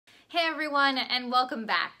Hey everyone, and welcome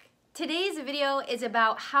back. Today's video is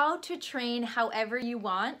about how to train however you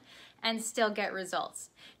want and still get results.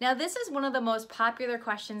 Now this is one of the most popular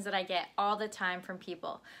questions that I get all the time from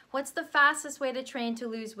people. What's the fastest way to train to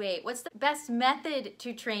lose weight? What's the best method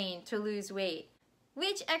to train to lose weight?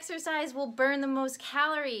 Which exercise will burn the most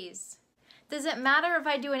calories? Does it matter if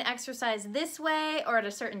I do an exercise this way or at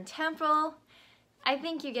a certain tempo? I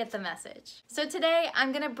think you get the message. So today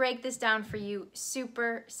I'm gonna break this down for you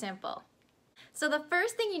super simple. So the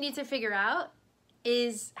first thing you need to figure out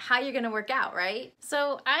is how you're gonna work out, right?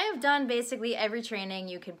 So I have done basically every training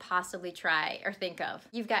you could possibly try or think of.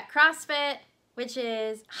 You've got CrossFit, which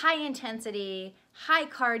is high intensity, high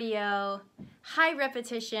cardio, high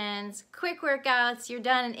repetitions, quick workouts, you're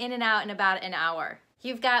done in and out in about an hour.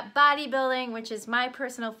 You've got bodybuilding, which is my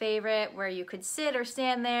personal favorite, where you could sit or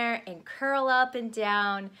stand there and curl up and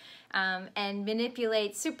down and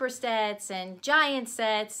manipulate supersets and giant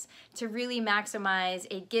sets to really maximize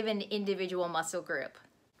a given individual muscle group.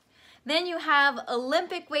 Then you have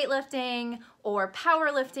Olympic weightlifting or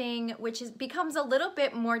powerlifting, which becomes a little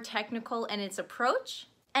bit more technical in its approach,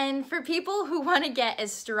 and for people who want to get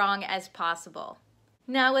as strong as possible.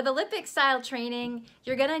 Now with Olympic style training,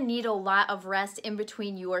 you're gonna need a lot of rest in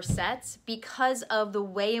between your sets because of the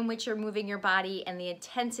way in which you're moving your body and the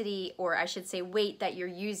intensity, or I should say weight, that you're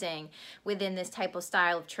using within this type of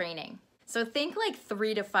style of training. So think like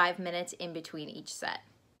 3 to 5 minutes in between each set.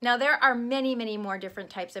 Now there are many, many more different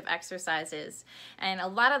types of exercises, and a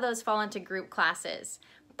lot of those fall into group classes.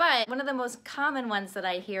 But one of the most common ones that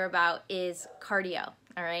I hear about is cardio.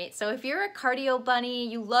 All right, so if you're a cardio bunny,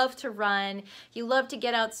 you love to run, you love to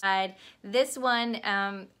get outside, this one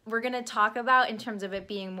we're gonna talk about in terms of it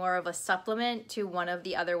being more of a supplement to one of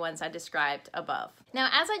the other ones I described above. Now,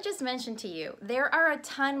 as I just mentioned to you, there are a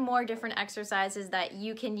ton more different exercises that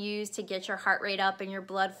you can use to get your heart rate up and your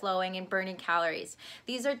blood flowing and burning calories.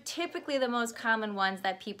 These are typically the most common ones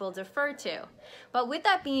that people defer to. But with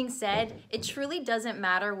that being said, it truly doesn't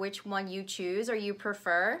matter which one you choose or you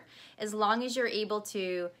prefer, as long as you're able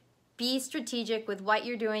to be strategic with what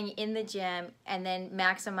you're doing in the gym and then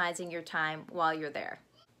maximizing your time while you're there.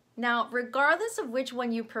 Now, regardless of which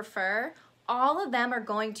one you prefer, all of them are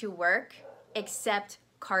going to work except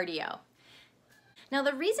cardio. Now,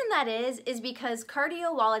 the reason that is because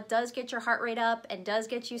cardio, while it does get your heart rate up and does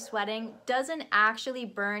get you sweating, doesn't actually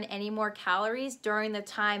burn any more calories during the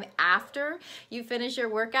time after you finish your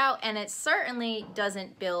workout, and it certainly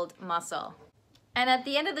doesn't build muscle. And at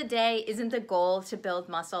the end of the day, isn't the goal to build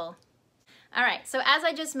muscle? All right, so as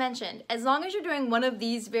I just mentioned, as long as you're doing one of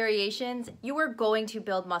these variations, you are going to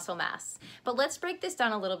build muscle mass. But let's break this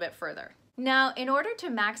down a little bit further. Now, in order to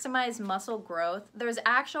maximize muscle growth, there's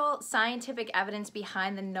actual scientific evidence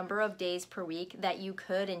behind the number of days per week that you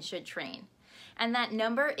could and should train. And that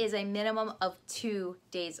number is a minimum of 2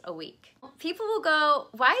 days a week. People will go,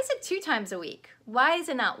 why is it 2 times a week? Why is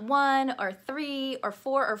it not 1 or 3 or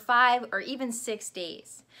 4 or 5 or even 6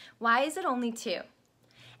 days? Why is it only 2?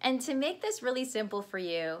 And to make this really simple for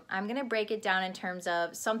you, I'm gonna break it down in terms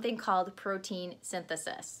of something called protein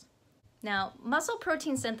synthesis. Now, muscle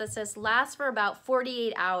protein synthesis lasts for about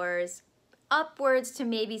 48 hours, upwards to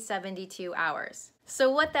maybe 72 hours. So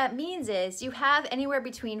what that means is you have anywhere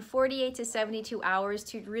between 48 to 72 hours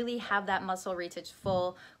to really have that muscle reach its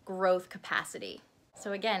full growth capacity.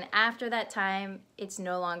 So again, after that time, it's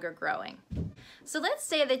no longer growing. So let's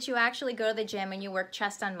say that you actually go to the gym and you work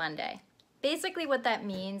chest on Monday. Basically what that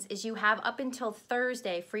means is you have up until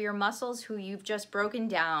Thursday for your muscles who you've just broken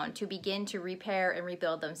down to begin to repair and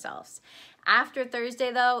rebuild themselves. After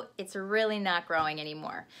Thursday though, it's really not growing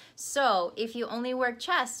anymore. So if you only work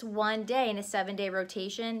chest 1 day in a 7-day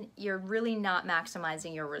rotation, you're really not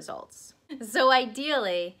maximizing your results. So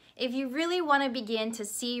ideally, if you really want to begin to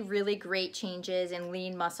see really great changes in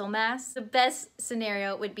lean muscle mass, the best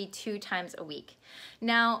scenario would be 2 times a week.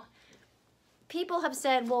 Now, people have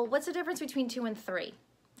said, well, what's the difference between 2 and 3?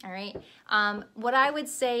 All right. What I would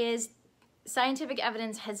say is scientific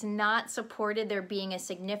evidence has not supported there being a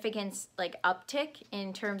significant uptick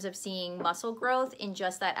in terms of seeing muscle growth in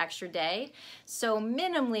just that extra day. So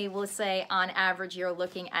minimally, we'll say on average, you're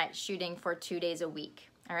looking at shooting for 2 days a week,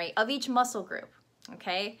 all right, of each muscle group,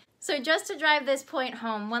 okay? So just to drive this point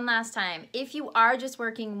home one last time, if you are just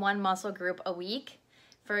working one muscle group a week,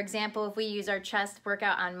 for example, if we use our chest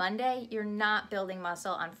workout on Monday, you're not building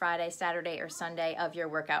muscle on Friday, Saturday, or Sunday of your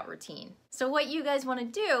workout routine. So what you guys want to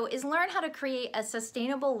do is learn how to create a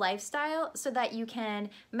sustainable lifestyle so that you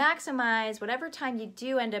can maximize whatever time you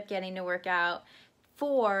do end up getting to work out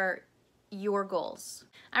for your goals.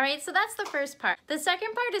 All right, so that's the first part. The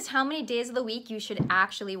second part is how many days of the week you should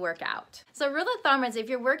actually work out. So rule of thumb is if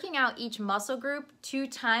you're working out each muscle group 2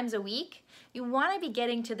 times a week, you want to be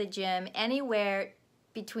getting to the gym anywhere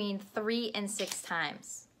between 3 and 6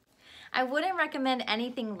 times. I wouldn't recommend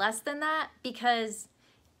anything less than that because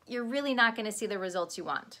you're really not going to see the results you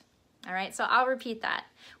want. All right, so I'll repeat that.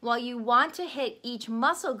 While you want to hit each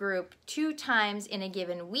muscle group 2 times in a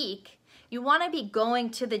given week, you want to be going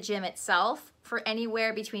to the gym itself for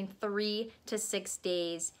anywhere between 3 to 6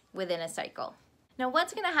 days within a cycle. Now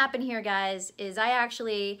what's going to happen here, guys, is I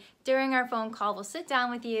actually, during our phone call, we'll sit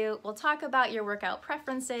down with you, we'll talk about your workout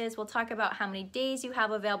preferences, we'll talk about how many days you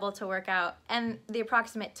have available to work out and the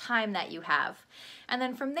approximate time that you have. And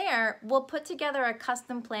then from there, we'll put together a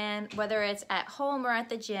custom plan, whether it's at home or at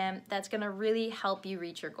the gym, that's going to really help you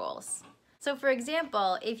reach your goals. So for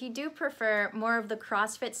example, if you do prefer more of the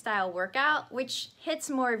CrossFit style workout, which hits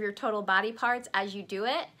more of your total body parts as you do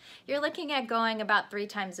it, you're looking at going about 3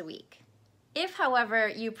 times a week. If, however,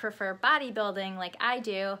 you prefer bodybuilding like I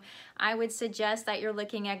do, I would suggest that you're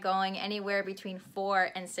looking at going anywhere between 4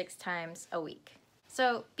 and 6 times a week.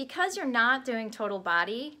 So because you're not doing total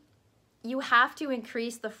body, you have to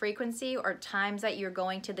increase the frequency or times that you're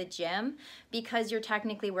going to the gym because you're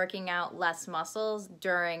technically working out less muscles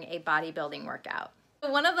during a bodybuilding workout.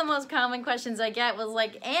 One of the most common questions I get was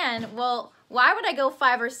like, Anne, well, why would I go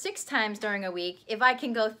 5 or 6 times during a week if I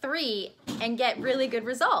can go 3 and get really good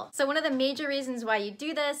results? So one of the major reasons why you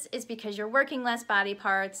do this is because you're working less body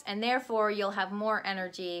parts and therefore you'll have more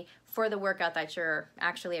energy for the workout that you're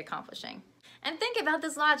actually accomplishing. And think about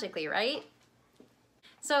this logically, right?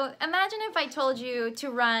 So imagine if I told you to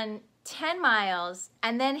run 10 miles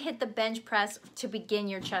and then hit the bench press to begin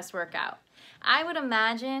your chest workout. I would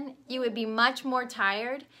imagine you would be much more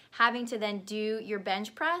tired having to then do your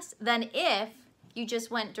bench press than if you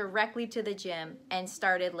just went directly to the gym and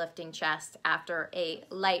started lifting chest after a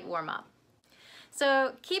light warm-up.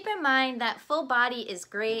 So keep in mind that full body is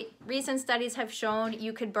great. Recent studies have shown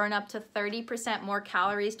you could burn up to 30% more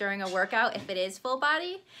calories during a workout if it is full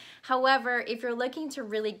body. However, if you're looking to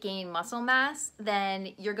really gain muscle mass,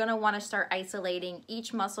 then you're gonna wanna start isolating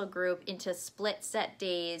each muscle group into split set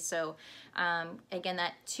days. So again,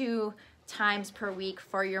 that 2 times per week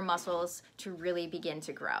for your muscles to really begin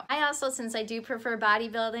to grow. I also, since I do prefer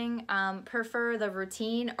bodybuilding, prefer the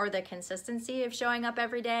routine or the consistency of showing up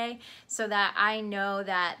every day so that I know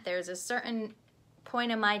that there's a certain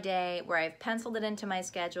point in my day where I've penciled it into my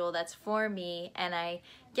schedule that's for me and I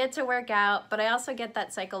get to work out, but I also get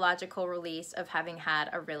that psychological release of having had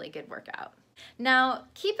a really good workout. Now,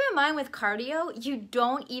 keep in mind with cardio, you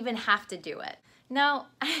don't even have to do it. Now,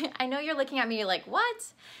 I know you're looking at me like, what?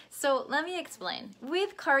 So let me explain.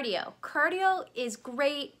 With cardio, cardio is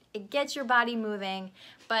great, it gets your body moving,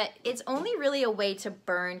 but it's only really a way to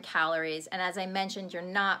burn calories. And as I mentioned, you're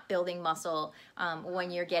not building muscle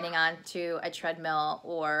when you're getting onto a treadmill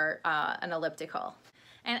or an elliptical.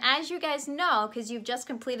 And as you guys know, because you've just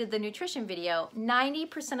completed the nutrition video,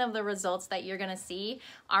 90% of the results that you're gonna see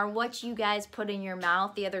are what you guys put in your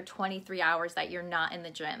mouth the other 23 hours that you're not in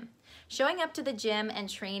the gym. Showing up to the gym and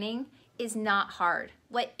training is not hard.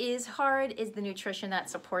 What is hard is the nutrition that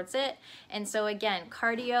supports it. And so again,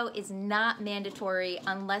 cardio is not mandatory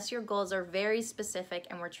unless your goals are very specific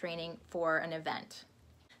and we're training for an event.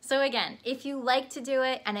 So again, if you like to do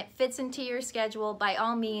it and it fits into your schedule, by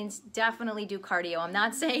all means, definitely do cardio. I'm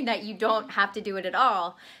not saying that you don't have to do it at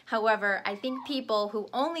all. However, I think people who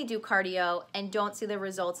only do cardio and don't see the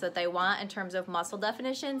results that they want in terms of muscle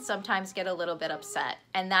definition sometimes get a little bit upset.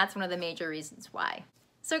 And that's one of the major reasons why.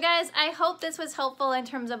 So guys, I hope this was helpful in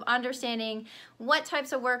terms of understanding what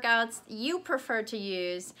types of workouts you prefer to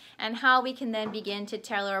use and how we can then begin to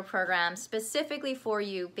tailor a program specifically for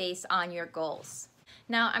you based on your goals.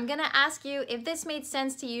 Now, I'm gonna ask you if this made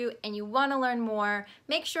sense to you and you wanna learn more,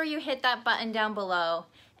 make sure you hit that button down below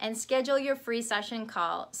and schedule your free session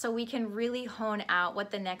call so we can really hone out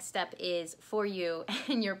what the next step is for you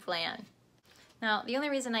and your plan. Now, the only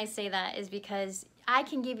reason I say that is because I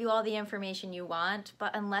can give you all the information you want,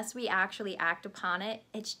 but unless we actually act upon it,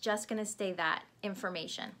 it's just gonna stay that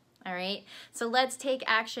information, all right? So let's take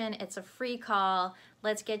action, it's a free call,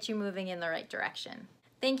 let's get you moving in the right direction.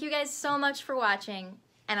 Thank you guys so much for watching,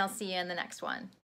 and I'll see you in the next one.